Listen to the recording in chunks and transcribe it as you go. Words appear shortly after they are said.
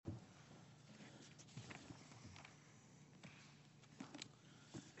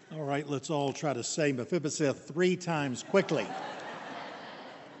All right, let's all try to say Mephibosheth 3 times quickly.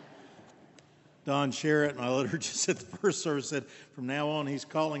 Don Sherritt, my liturgist at the first service, said from now on he's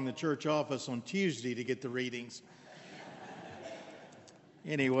calling the church office on Tuesday to get the readings.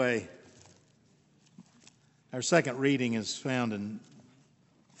 Anyway, our second reading is found in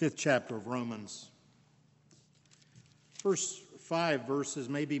 5th chapter of Romans. First 5 verses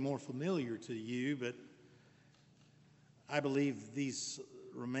may be more familiar to you, but I believe these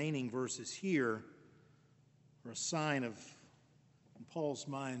remaining verses here are a sign of, in Paul's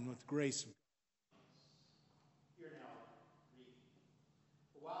mind, with grace. Here now, read.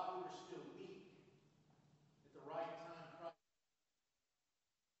 For while we were still weak, at the right time,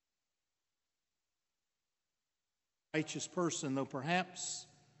 righteous person, though perhaps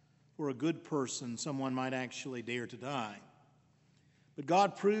for a good person, someone might actually dare to die. But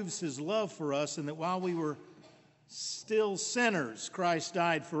God proves his love for us in that while we were still sinners, Christ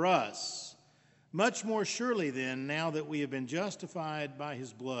died for us. Much more surely then, now that we have been justified by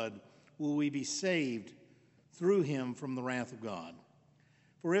his blood, will we be saved through him from the wrath of God.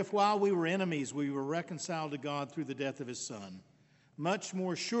 For if while we were enemies we were reconciled to God through the death of his Son, much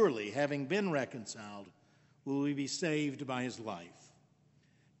more surely, having been reconciled, will we be saved by his life.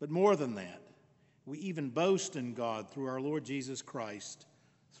 But more than that, we even boast in God through our Lord Jesus Christ,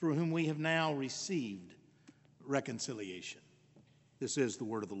 through whom we have now received reconciliation. This is the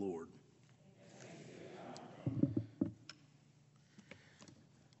word of the Lord.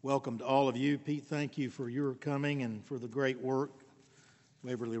 Welcome to all of you. Pete, thank you for your coming and for the great work,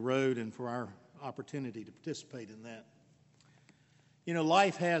 Waverly Road, and for our opportunity to participate in that. You know,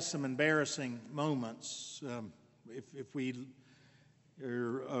 life has some embarrassing moments. If we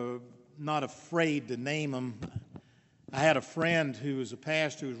are not afraid to name them, I had a friend who was a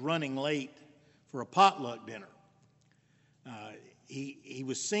pastor who was running late for a potluck dinner. He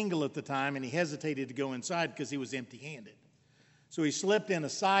was single at the time, and he hesitated to go inside because he was empty-handed. So he slipped in a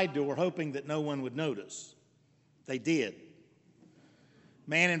side door, hoping that no one would notice. They did.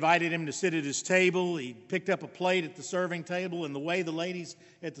 Man invited him to sit at his table. He picked up a plate at the serving table, and the way the ladies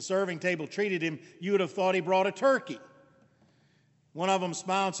at the serving table treated him, you would have thought he brought a turkey. One of them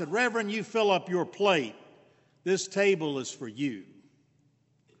smiled and said, "Reverend, you fill up your plate. This table is for you."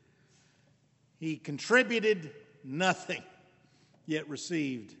 He contributed nothing, yet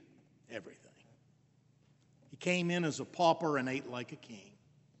received everything. He came in as a pauper and ate like a king.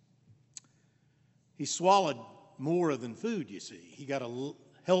 He swallowed more than food, you see. He got a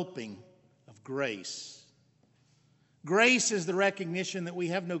helping of grace. Grace is the recognition that we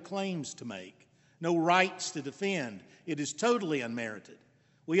have no claims to make, no rights to defend. It is totally unmerited.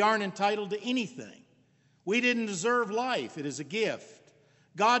 We aren't entitled to anything. We didn't deserve life. It is a gift.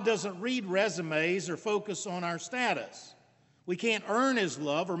 God doesn't read resumes or focus on our status. We can't earn his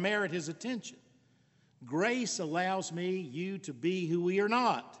love or merit his attention. Grace allows me, you, to be who we are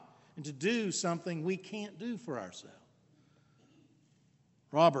not and to do something we can't do for ourselves.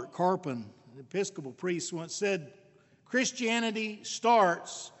 Robert Carpin, an Episcopal priest, once said, "Christianity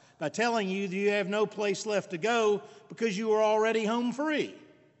starts by telling you that you have no place left to go because you are already home free.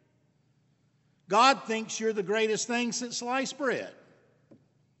 God thinks you're the greatest thing since sliced bread."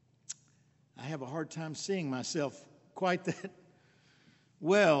 I have a hard time seeing myself quite that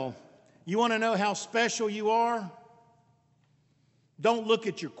well. You want to know how special you are? Don't look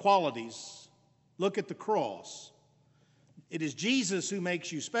at your qualities. Look at the cross. It is Jesus who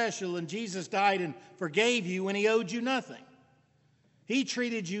makes you special, and Jesus died and forgave you when he owed you nothing. He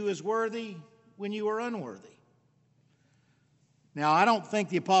treated you as worthy when you were unworthy. Now, I don't think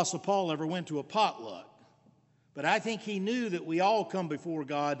the Apostle Paul ever went to a potluck, but I think he knew that we all come before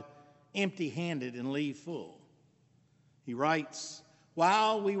God empty-handed and leave full. He writes,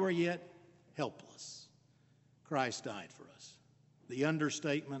 "While we were yet helpless, Christ died for us." The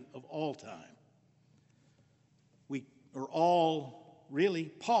understatement of all time. We are all really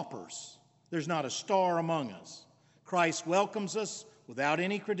paupers. There's not a star among us. Christ welcomes us without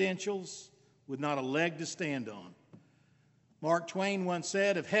any credentials, with not a leg to stand on. Mark Twain once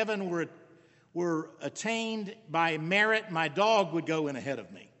said, "If heaven were attained by merit, my dog would go in ahead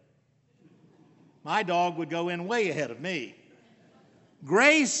of me." My dog would go in way ahead of me.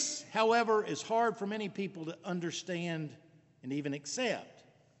 Grace, however, is hard for many people to understand and even accept.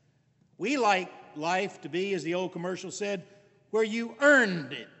 We like life to be, as the old commercial said, where you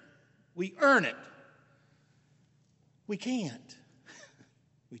earned it. We earn it. We can't.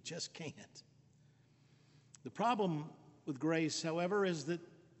 We just can't. The problem with grace, however, is that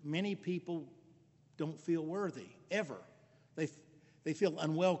many people don't feel worthy, ever. They feel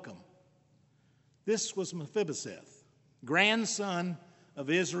unwelcome. This was Mephibosheth, grandson of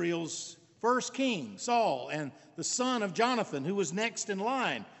Israel's first king, Saul, and the son of Jonathan, who was next in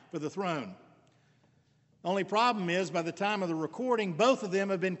line for the throne. The only problem is, by the time of the recording, both of them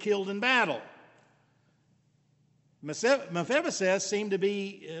have been killed in battle. Mephibosheth seemed to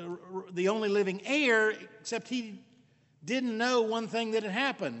be the only living heir, except he didn't know one thing that had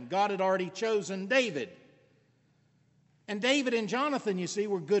happened. God had already chosen David. And David and Jonathan, you see,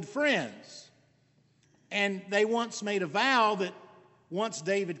 were good friends. And they once made a vow that once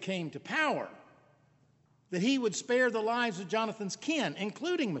David came to power, that he would spare the lives of Jonathan's kin,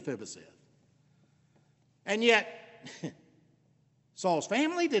 including Mephibosheth. And yet, Saul's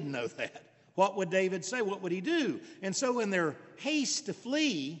family didn't know that. What would David say? What would he do? And so in their haste to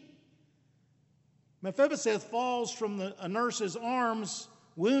flee, Mephibosheth falls from a nurse's arms,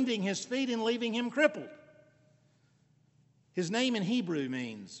 wounding his feet and leaving him crippled. His name in Hebrew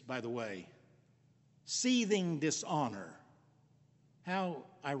means, by the way, seething dishonor. How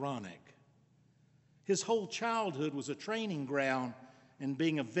ironic. His whole childhood was a training ground in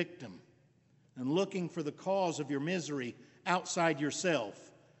being a victim and looking for the cause of your misery outside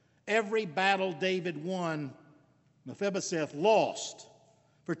yourself. Every battle David won, Mephibosheth lost.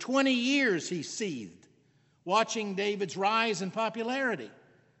 For 20 years he seethed, watching David's rise in popularity,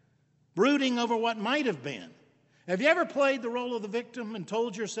 brooding over what might have been. Have you ever played the role of the victim and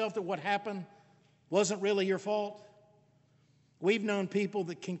told yourself that what happened wasn't really your fault? We've known people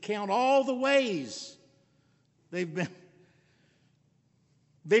that can count all the ways they've been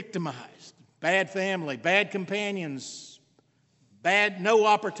victimized. Bad family, bad companions, no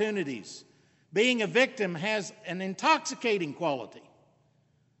opportunities. Being a victim has an intoxicating quality.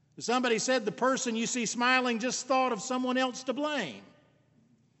 Somebody said the person you see smiling just thought of someone else to blame.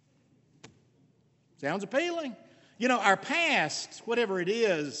 Sounds appealing. You know, our past, whatever it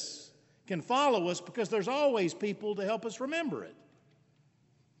is, can follow us because there's always people to help us remember it.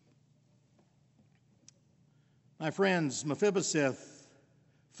 My friends, Mephibosheth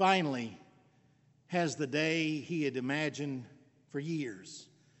finally has the day he had imagined for years.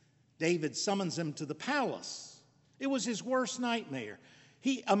 David summons him to the palace. It was his worst nightmare.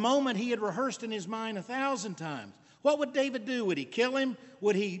 A moment he had rehearsed in his mind 1,000 times. What would David do? Would he kill him?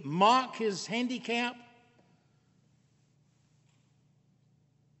 Would he mock his handicap?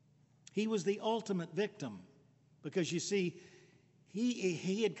 He was the ultimate victim because, you see,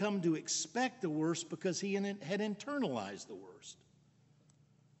 he had come to expect the worst because he had internalized the worst.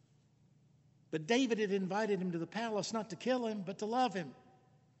 But David had invited him to the palace not to kill him, but to love him.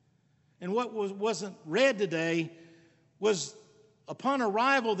 And what wasn't read today was, upon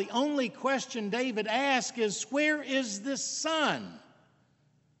arrival, the only question David asked is, where is this son?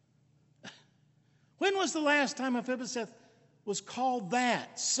 When was the last time Mephibosheth was called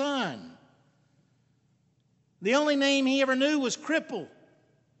that, son? The only name he ever knew was cripple.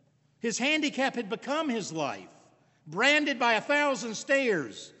 His handicap had become his life, branded by 1,000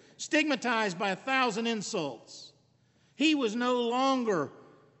 stares, stigmatized by 1,000 insults. He was no longer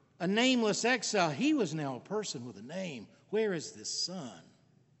a nameless exile. He was now a person with a name. Where is this son?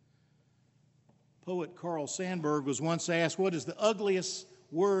 Poet Carl Sandburg was once asked, what is the ugliest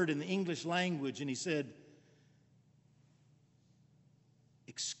word in the English language? And he said,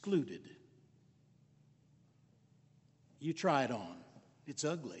 excluded. You try it on. It's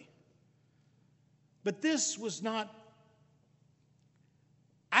ugly. But this was not,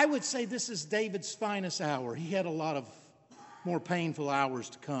 I would say this is David's finest hour. He had a lot of more painful hours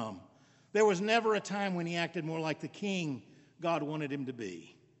to come. There was never a time when he acted more like the king God wanted him to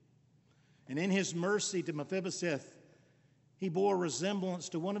be. And in his mercy to Mephibosheth, he bore resemblance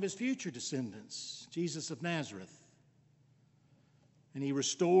to one of his future descendants, Jesus of Nazareth. And he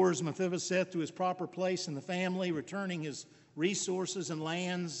restores Mephibosheth to his proper place in the family, returning his resources and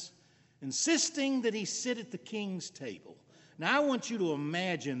lands, insisting that he sit at the king's table. Now, I want you to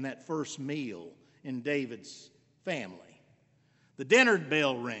imagine that first meal in David's family. The dinner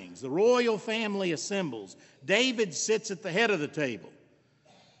bell rings. The royal family assembles. David sits at the head of the table.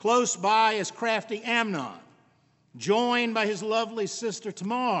 Close by is crafty Amnon, joined by his lovely sister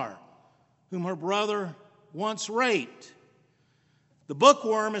Tamar, whom her brother once raped. The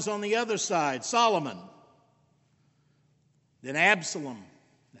bookworm is on the other side, Solomon. Then Absalom,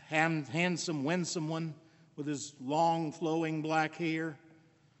 the handsome, winsome one with his long, flowing black hair.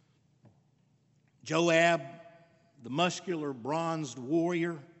 Joab, the muscular, bronzed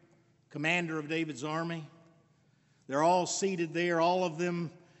warrior, commander of David's army. They're all seated there, all of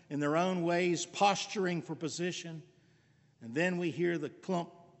them in their own ways, posturing for position. And then we hear the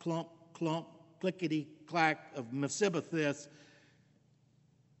clump, clump, clump, clickety-clack of Mephibosheth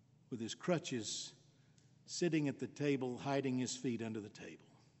with his crutches sitting at the table, hiding his feet under the table.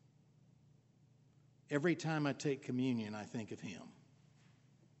 Every time I take communion, I think of him.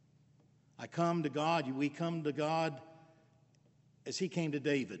 I come to God, we come to God as he came to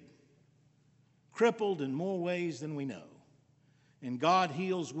David, crippled in more ways than we know. And God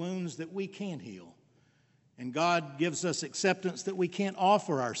heals wounds that we can't heal. And God gives us acceptance that we can't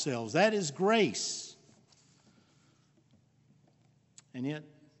offer ourselves. That is grace. And yet,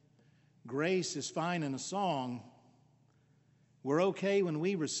 grace is fine in a song. We're okay when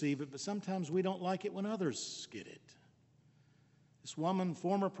we receive it, but sometimes we don't like it when others get it. This woman,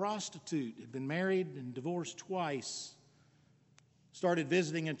 former prostitute, had been married and divorced twice, started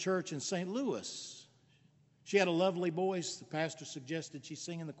visiting a church in St. Louis. She had a lovely voice. The pastor suggested she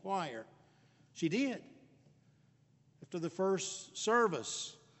sing in the choir. She did. After the first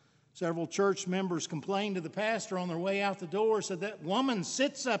service, several church members complained to the pastor on their way out the door, said, "That woman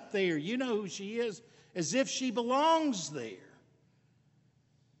sits up there, you know who she is, as if she belongs there.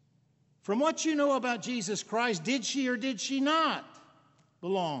 From what you know about Jesus Christ, did she or did she not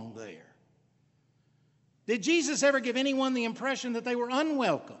belong there? Did Jesus ever give anyone the impression that they were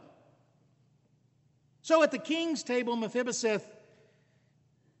unwelcome?" So at the king's table, Mephibosheth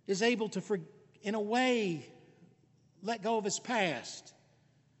is able to, in a way, let go of his past.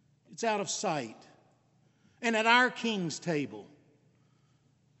 It's out of sight. And at our king's table,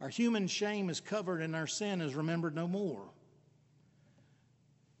 our human shame is covered and our sin is remembered no more.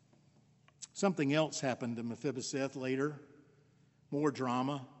 Something else happened to Mephibosheth later. More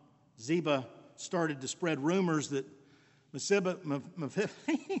drama. Ziba started to spread rumors that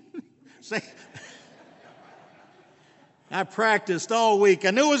I practiced all week.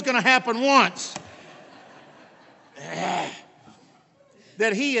 I knew it was going to happen once.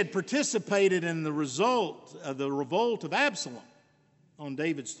 That he had participated in the result of the revolt of Absalom on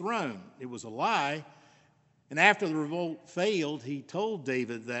David's throne. It was a lie. And after the revolt failed, he told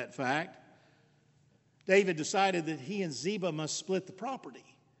David that fact. David decided that he and Ziba must split the property.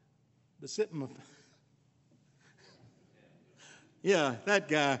 That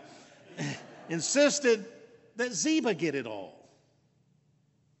guy insisted that Ziba get it all.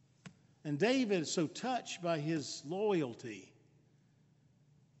 And David, so touched by his loyalty,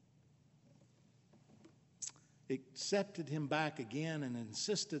 accepted him back again and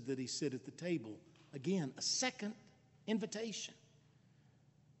insisted that he sit at the table again. A second invitation.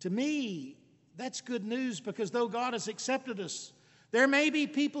 To me, that's good news, because though God has accepted us, there may be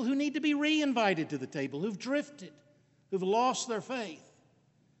people who need to be re-invited to the table, who've drifted, who've lost their faith.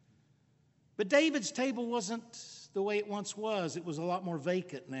 But David's table wasn't the way it once was. It was a lot more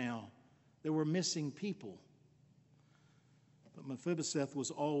vacant now. There were missing people. But Mephibosheth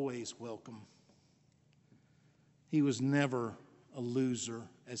was always welcome. He was never a loser,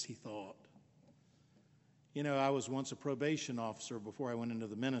 as he thought. You know, I was once a probation officer before I went into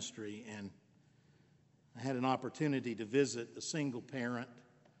the ministry, and I had an opportunity to visit a single parent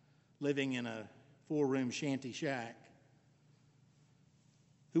living in a 4-room shanty shack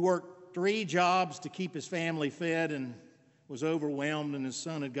who worked 3 jobs to keep his family fed and was overwhelmed, and his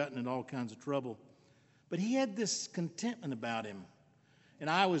son had gotten in all kinds of trouble. But he had this contentment about him. And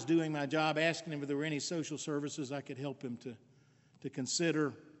I was doing my job, asking him if there were any social services I could help him to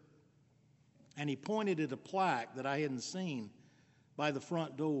consider. And he pointed at a plaque that I hadn't seen by the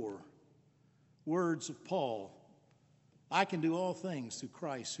front door. Words of Paul, "I can do all things through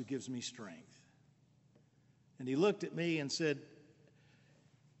Christ who gives me strength." And he looked at me and said,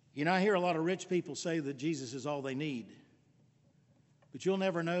 "You know, I hear a lot of rich people say that Jesus is all they need. But you'll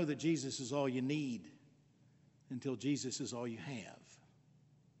never know that Jesus is all you need until Jesus is all you have."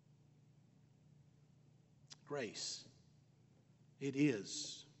 Grace. It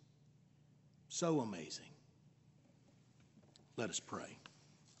is so amazing. Let us pray.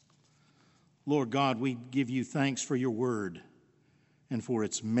 Lord God, we give you thanks for your word and for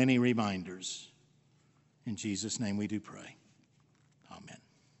its many reminders. In Jesus' name we do pray. Amen.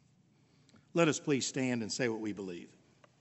 Let us please stand and say what we believe.